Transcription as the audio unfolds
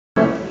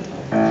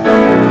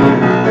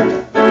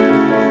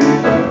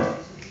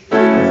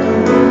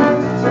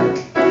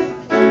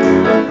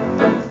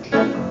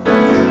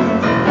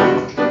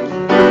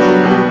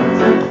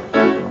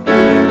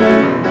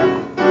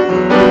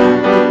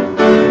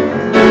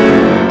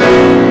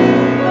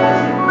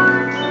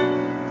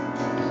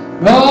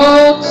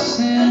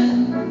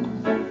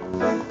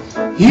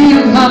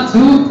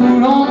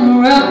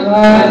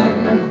light.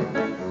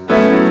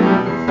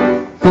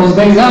 Those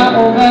days are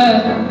over.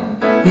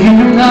 You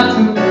don't have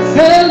to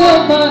tell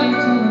nobody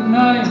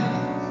tonight.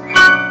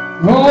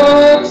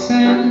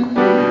 Roxanne,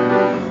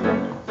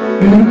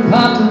 you don't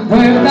have to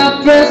wear that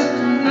dress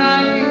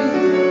tonight.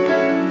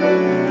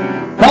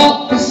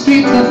 Walk the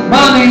streets of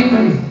money.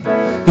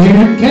 You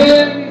don't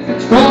care if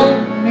it's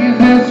wrong,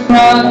 if it's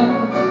right.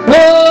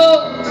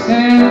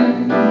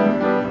 Roxanne,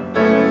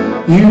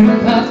 you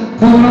don't have to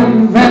put on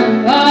the red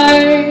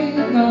light.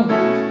 No,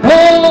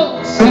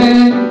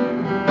 Roxanne,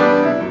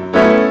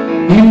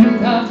 you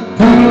don't have to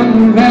put on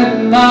the red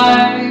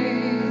light.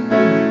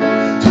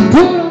 To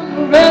put on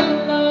the red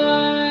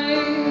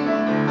light.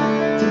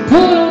 To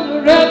put on the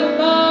red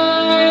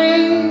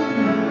light.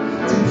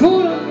 To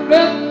put on the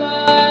red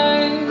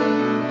light.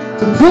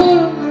 To put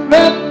on the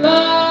red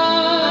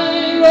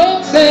light.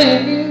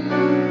 Roxanne.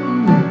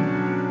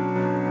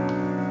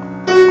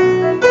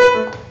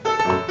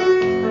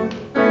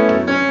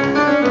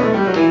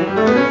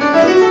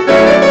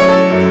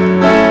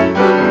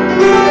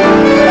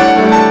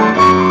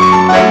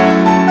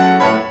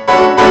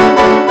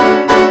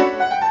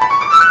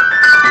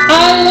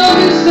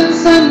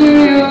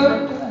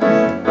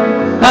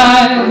 I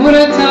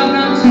wouldn't have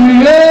come to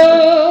you.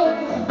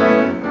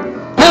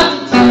 Have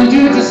to tell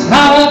you just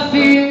how I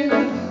feel.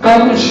 I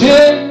will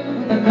share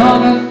with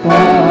another boy.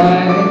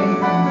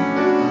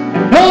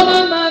 And know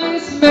my mind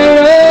is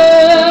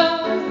mirror.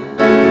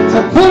 So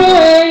put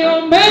away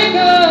your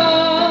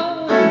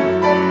makeup.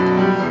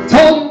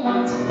 Told you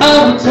once, I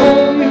will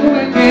tell you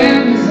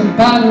again. Is a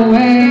by the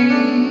way.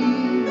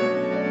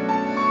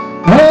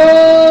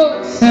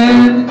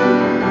 Roxanne,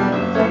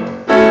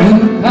 you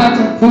have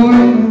to put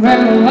on the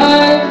red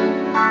light.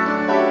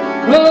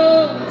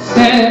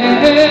 Roxanne,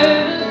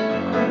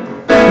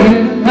 you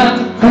have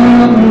to put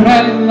on the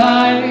red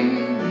light.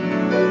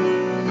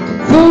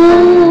 To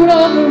put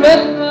on the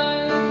red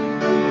light.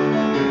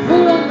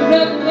 Put on the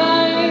red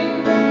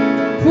light.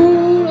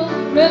 Put on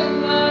the red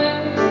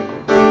light.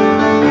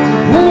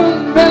 Put on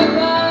the red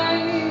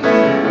light.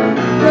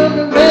 Put on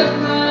the red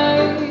light.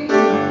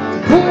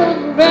 Put on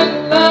the red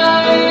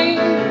light.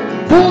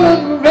 Put on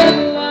the red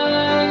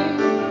light.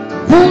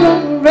 Put on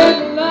the red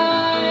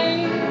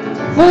light.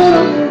 Put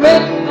on the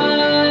red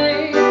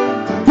light.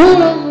 Put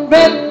on the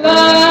red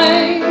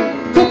light.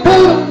 To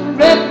put on the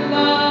red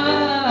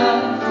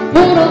light.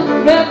 Put on the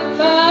red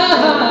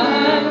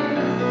light.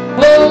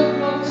 Oh,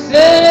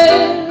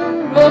 Roxanne,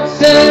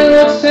 Roxanne,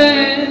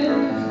 Roxanne,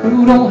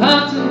 you don't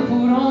have to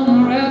put on the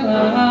red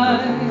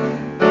light.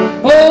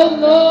 Oh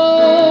no.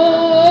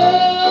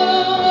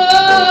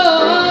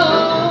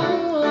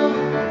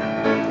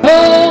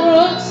 Oh,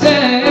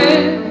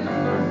 Roxanne,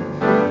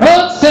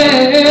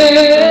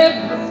 Roxanne,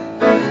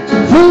 to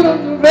put on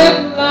the red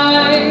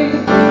light,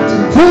 to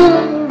put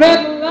on the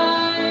red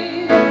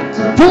light,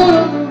 to put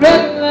on the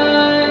red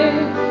light,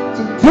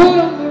 to put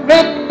on the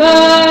red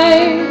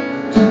light,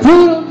 to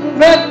put on the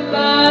red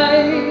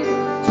light,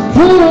 to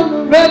put on